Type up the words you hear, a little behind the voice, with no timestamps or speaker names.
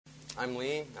I'm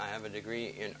Lee. I have a degree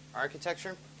in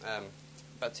architecture,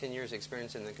 about 10 years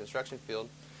experience in the construction field,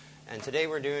 and today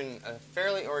we're doing a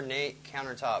fairly ornate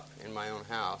countertop in my own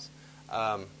house.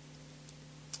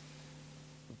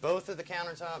 Both of the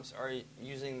countertops are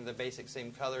using the basic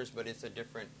same colors, but it's a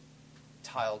different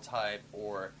tile type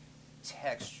or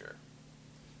texture.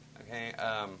 Okay,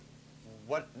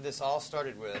 what this all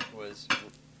started with was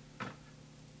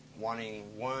wanting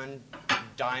one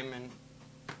diamond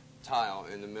tile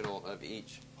in the middle of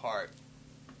each part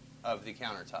of the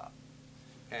countertop.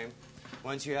 Okay,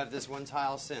 once you have this one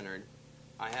tile centered,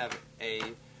 I have a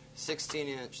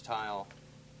 16-inch tile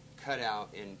cut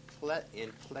out in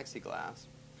plexiglass,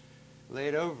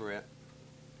 laid over it,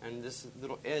 and this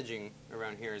little edging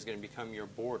around here is going to become your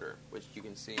border, which you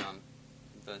can see on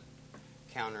the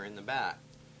counter in the back.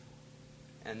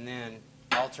 And then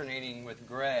alternating with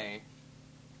gray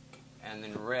and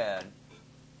then red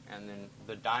and then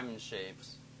the diamond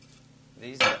shapes.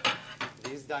 These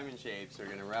diamond shapes are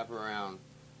going to wrap around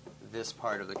this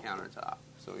part of the countertop.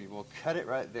 So we will cut it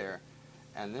right there.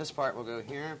 And this part will go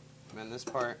here, and this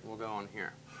part will go on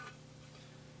here.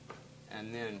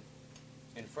 And then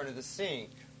in front of the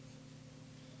sink,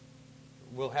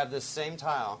 we'll have this same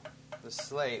tile, the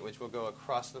slate, which will go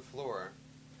across the floor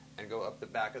and go up the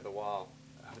back of the wall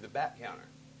of the back counter,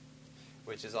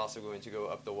 which is also going to go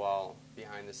up the wall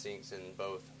behind the sinks in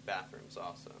both bathrooms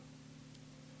also.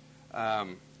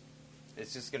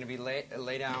 It's just going to be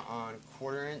laid out on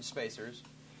 1/4-inch spacers,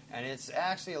 and it's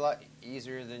actually a lot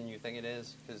easier than you think it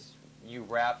is because you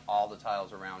wrap all the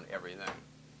tiles around everything.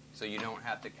 So you don't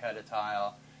have to cut a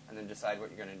tile and then decide what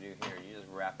you're going to do here. You just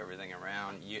wrap everything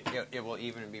around. It will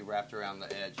even be wrapped around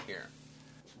the edge here.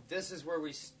 This is where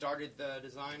we started the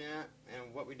design at,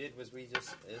 and what we did was we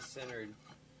just centered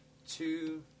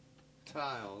 2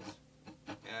 tiles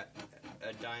at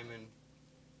a diamond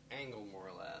angle, more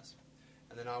or less.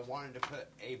 And then I wanted to put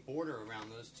a border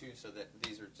around those 2 so that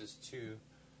these are just 2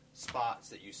 spots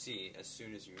that you see as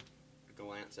soon as you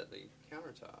glance at the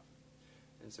countertop.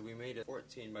 And so we made a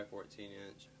 14 by 14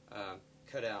 inch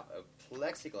cutout of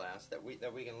plexiglass that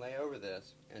we can lay over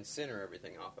this and center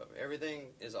everything off of.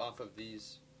 Everything is off of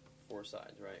these 4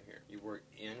 sides right here. You work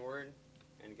inward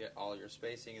and get all your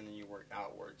spacing, and then you work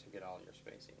outward to get all your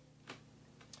spacing.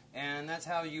 And that's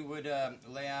how you would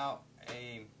lay out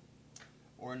a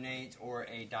ornate or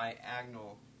a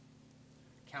diagonal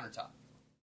countertop.